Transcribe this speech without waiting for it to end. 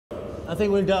I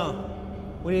think we're done.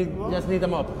 We just need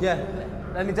them up. Yeah.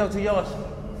 Let me talk to Josh.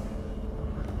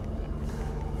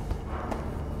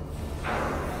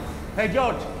 Hey,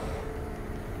 George.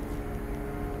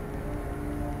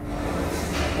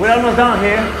 We're almost done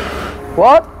here.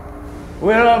 What?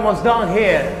 We're almost done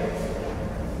here.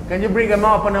 Can you bring them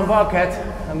up on a bucket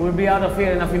and we'll be out of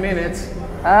here in a few minutes?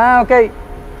 Okay.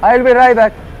 I'll be right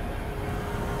back.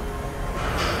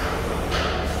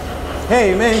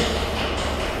 Hey, man.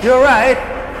 You alright?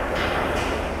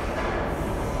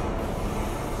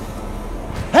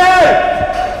 Hey!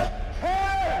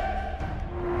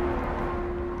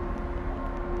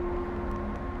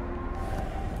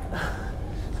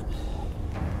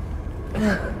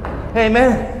 Hey,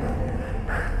 man.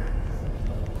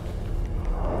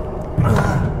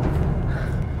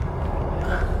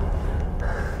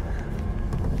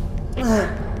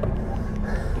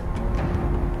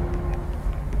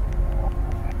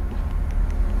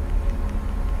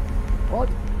 What?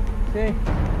 Sí.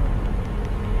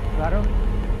 Claro.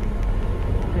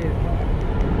 Sí.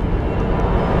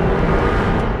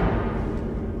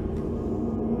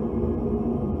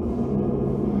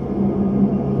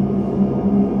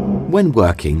 When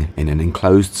working in an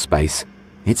enclosed space,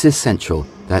 it's essential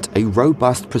that a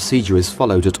robust procedure is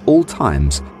followed at all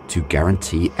times to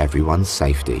guarantee everyone's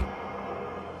safety.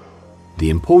 The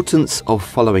importance of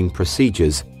following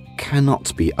procedures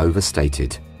cannot be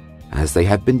overstated, as they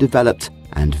have been developed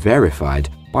and verified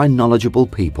by knowledgeable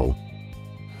people.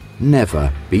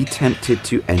 Never be tempted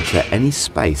to enter any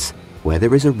space where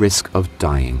there is a risk of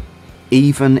dying,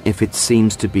 even if it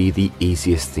seems to be the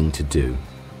easiest thing to do.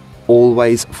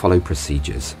 Always follow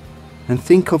procedures and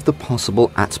think of the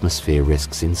possible atmosphere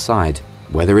risks inside,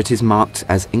 whether it is marked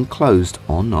as enclosed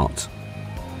or not.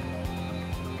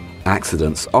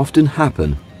 Accidents often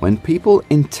happen when people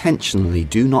intentionally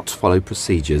do not follow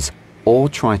procedures or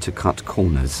try to cut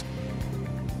corners.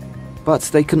 But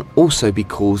they can also be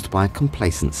caused by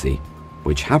complacency,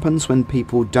 which happens when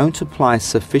people don't apply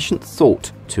sufficient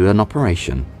thought to an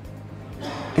operation.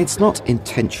 It's not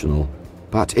intentional,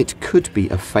 but it could be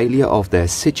a failure of their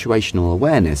situational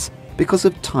awareness because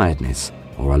of tiredness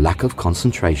or a lack of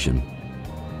concentration.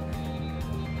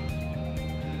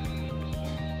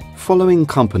 Following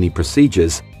company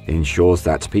procedures ensures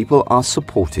that people are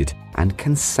supported and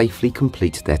can safely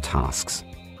complete their tasks.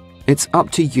 It's up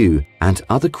to you and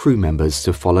other crew members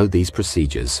to follow these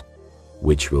procedures,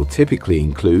 which will typically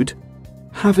include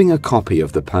having a copy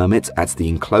of the permit at the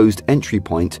enclosed entry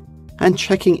point and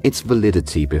checking its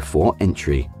validity before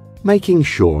entry, making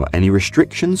sure any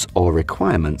restrictions or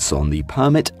requirements on the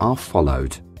permit are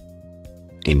followed,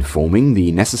 informing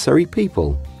the necessary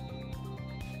people,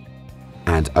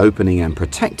 and opening and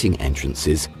protecting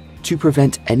entrances to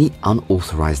prevent any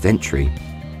unauthorized entry.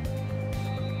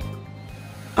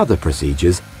 Other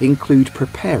procedures include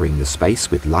preparing the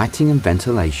space with lighting and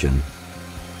ventilation,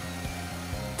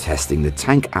 testing the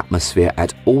tank atmosphere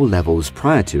at all levels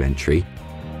prior to entry,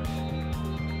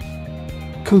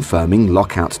 confirming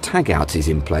lockout-tagout is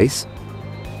in place,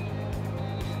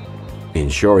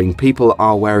 ensuring people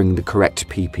are wearing the correct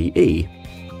PPE,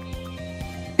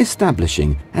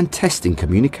 establishing and testing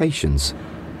communications,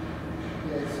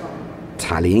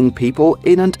 tallying people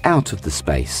in and out of the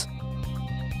space,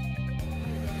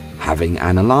 having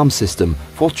an alarm system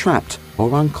for trapped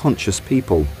or unconscious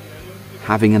people,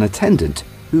 having an attendant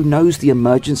who knows the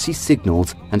emergency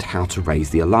signals and how to raise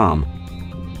the alarm,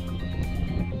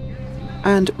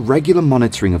 and regular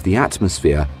monitoring of the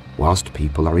atmosphere whilst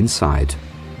people are inside.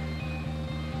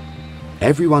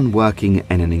 Everyone working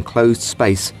in an enclosed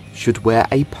space should wear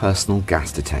a personal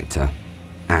gas detector,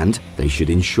 and they should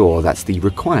ensure that the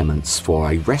requirements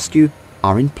for a rescue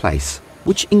are in place,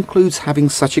 which includes having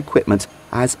such equipment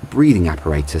as breathing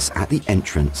apparatus at the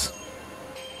entrance.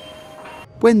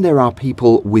 When there are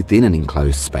people within an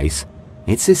enclosed space,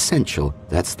 it's essential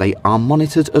that they are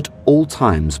monitored at all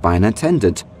times by an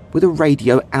attendant with a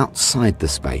radio outside the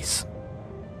space.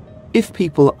 If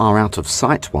people are out of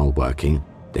sight while working,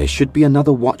 there should be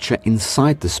another watcher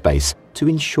inside the space to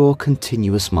ensure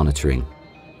continuous monitoring.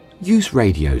 Use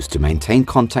radios to maintain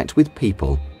contact with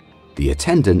people, the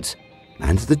attendant,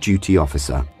 and the duty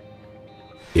officer.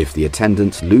 If the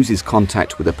attendant loses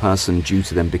contact with a person due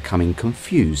to them becoming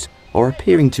confused or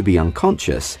appearing to be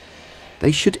unconscious,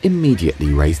 they should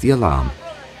immediately raise the alarm.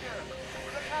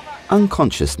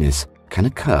 Unconsciousness can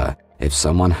occur if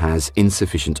someone has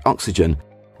insufficient oxygen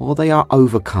or they are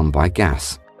overcome by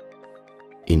gas.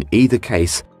 In either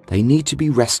case, they need to be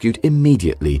rescued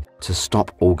immediately to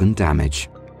stop organ damage.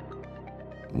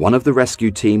 One of the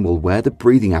rescue team will wear the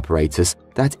breathing apparatus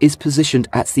that is positioned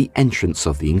at the entrance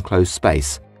of the enclosed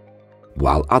space.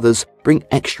 while others bring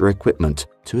extra equipment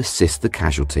to assist the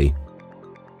casualty.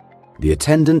 The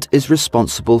attendant is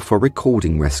responsible for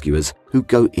recording rescuers who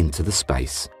go into the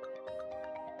space.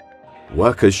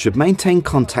 Workers should maintain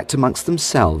contact amongst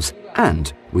themselves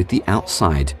and with the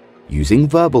outside, using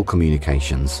verbal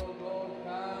communications,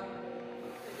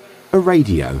 a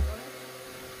radio,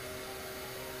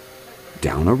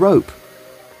 down a rope,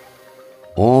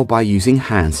 or by using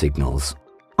hand signals.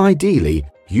 Ideally,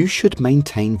 you should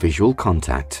maintain visual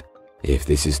contact. If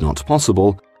this is not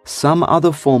possible, some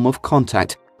other form of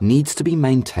contact needs to be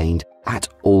maintained at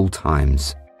all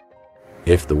times.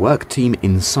 If the work team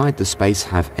inside the space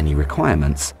have any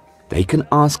requirements, they can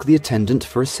ask the attendant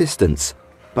for assistance,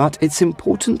 but it's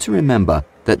important to remember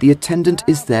that the attendant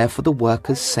is there for the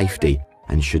workers' safety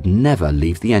and should never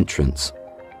leave the entrance.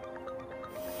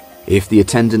 If the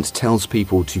attendant tells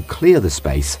people to clear the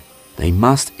space, they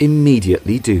must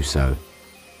immediately do so.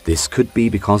 This could be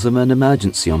because of an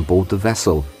emergency on board the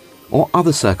vessel or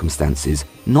other circumstances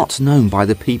not known by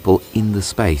the people in the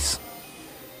space.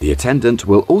 The attendant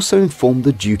will also inform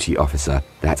the duty officer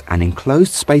that an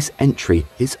enclosed space entry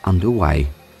is underway,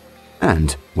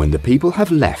 and when the people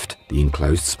have left the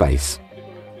enclosed space.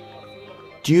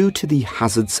 Due to the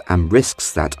hazards and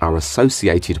risks that are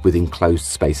associated with enclosed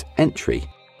space entry,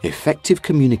 effective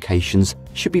communications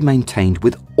should be maintained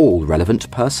with all relevant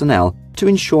personnel to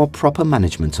ensure proper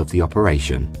management of the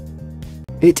operation.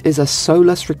 It is a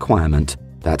SOLAS requirement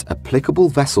that applicable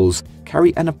vessels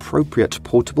carry an appropriate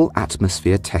portable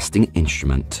atmosphere testing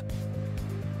instrument.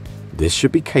 This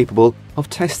should be capable of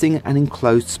testing an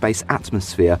enclosed space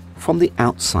atmosphere from the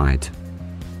outside.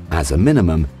 As a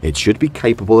minimum, it should be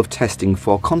capable of testing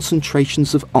for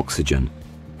concentrations of oxygen,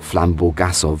 flammable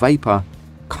gas or vapor,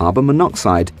 carbon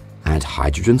monoxide, and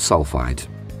hydrogen sulfide.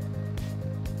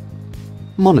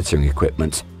 Monitoring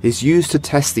equipment is used to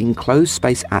test the enclosed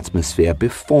space atmosphere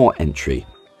before entry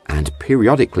and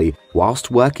periodically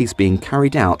whilst work is being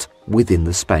carried out within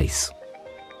the space.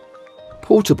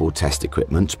 Portable test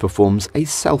equipment performs a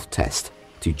self-test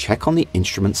to check on the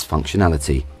instrument's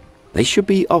functionality. They should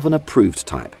be of an approved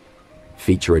type,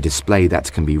 feature a display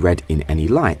that can be read in any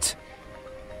light,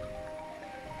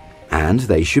 and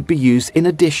they should be used in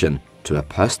addition to a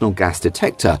personal gas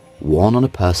detector worn on a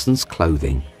person's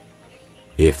clothing.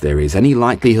 If there is any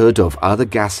likelihood of other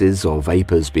gases or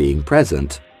vapors being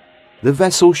present, the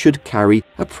vessel should carry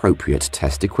appropriate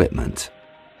test equipment.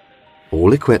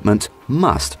 All equipment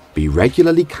must be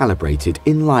regularly calibrated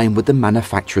in line with the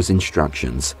manufacturer's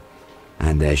instructions,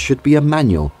 and there should be a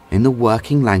manual in the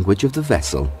working language of the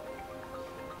vessel.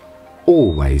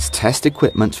 Always test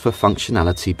equipment for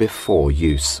functionality before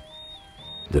use.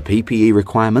 The PPE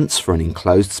requirements for an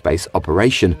enclosed space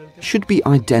operation should be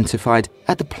identified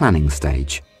at the planning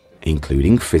stage,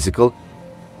 including physical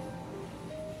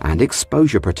and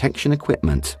exposure protection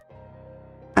equipment.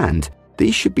 And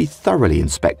these should be thoroughly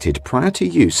inspected prior to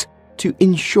use to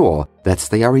ensure that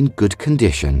they are in good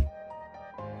condition.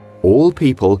 All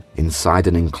people inside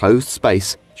an enclosed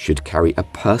space should carry a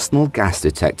personal gas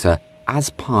detector as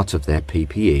part of their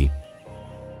PPE.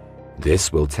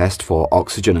 This will test for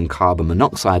oxygen and carbon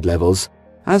monoxide levels,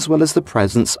 as well as the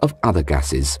presence of other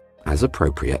gases, as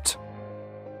appropriate.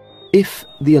 If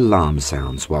the alarm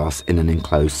sounds whilst in an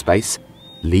enclosed space,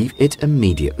 leave it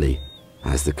immediately,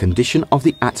 as the condition of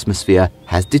the atmosphere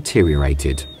has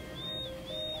deteriorated.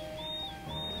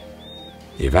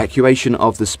 Evacuation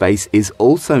of the space is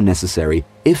also necessary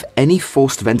if any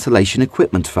forced ventilation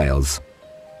equipment fails,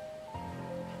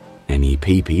 any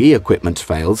PPE equipment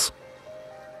fails,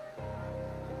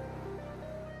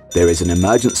 there is an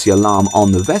emergency alarm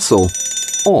on the vessel,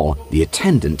 or the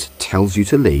attendant tells you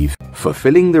to leave.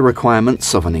 Fulfilling the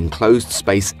requirements of an enclosed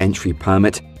space entry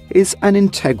permit is an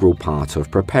integral part of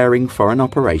preparing for an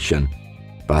operation,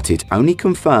 but it only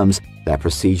confirms that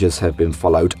procedures have been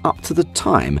followed up to the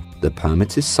time the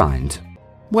permit is signed.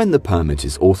 When the permit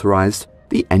is authorized,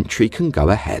 the entry can go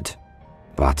ahead,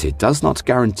 but it does not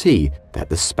guarantee that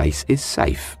the space is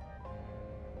safe.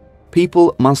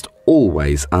 People must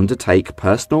always undertake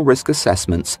personal risk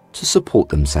assessments to support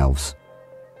themselves.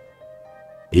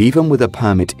 Even with a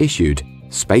permit issued,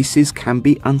 spaces can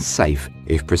be unsafe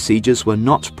if procedures were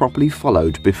not properly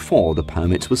followed before the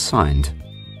permit was signed.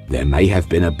 There may have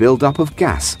been a build-up of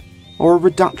gas or a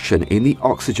reduction in the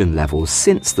oxygen levels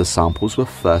since the samples were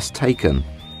first taken,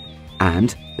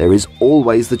 and there is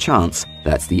always the chance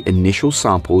that the initial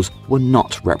samples were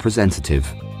not representative.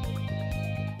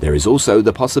 There is also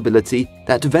the possibility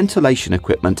that ventilation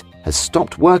equipment has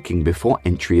stopped working before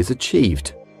entry is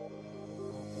achieved,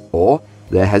 or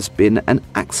there has been an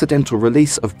accidental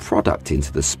release of product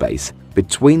into the space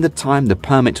between the time the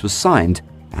permit was signed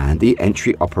and the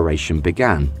entry operation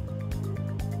began.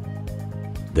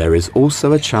 There is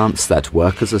also a chance that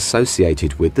workers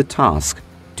associated with the task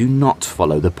do not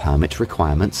follow the permit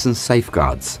requirements and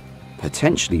safeguards,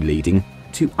 potentially leading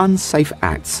to unsafe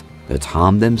acts that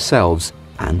harm themselves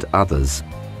and others.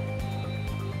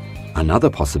 Another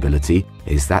possibility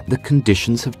is that the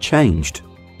conditions have changed.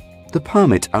 The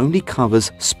permit only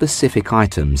covers specific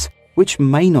items, which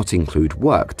may not include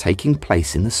work taking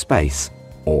place in the space,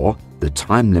 or the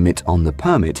time limit on the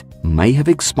permit may have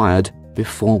expired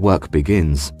before work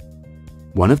begins.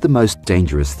 One of the most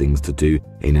dangerous things to do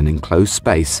in an enclosed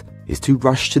space is to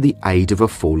rush to the aid of a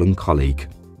fallen colleague.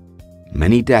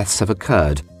 Many deaths have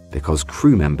occurred because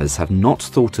crew members have not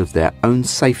thought of their own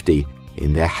safety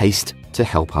in their haste to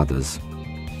help others.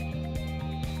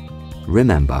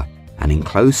 Remember, an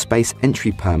enclosed space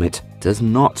entry permit does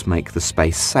not make the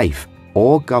space safe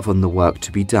or govern the work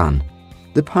to be done.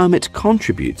 The permit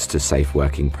contributes to safe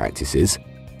working practices,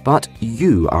 but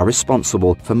you are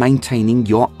responsible for maintaining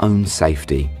your own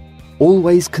safety.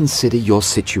 Always consider your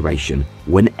situation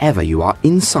whenever you are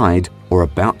inside or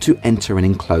about to enter an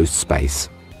enclosed space.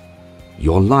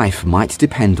 Your life might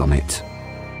depend on it.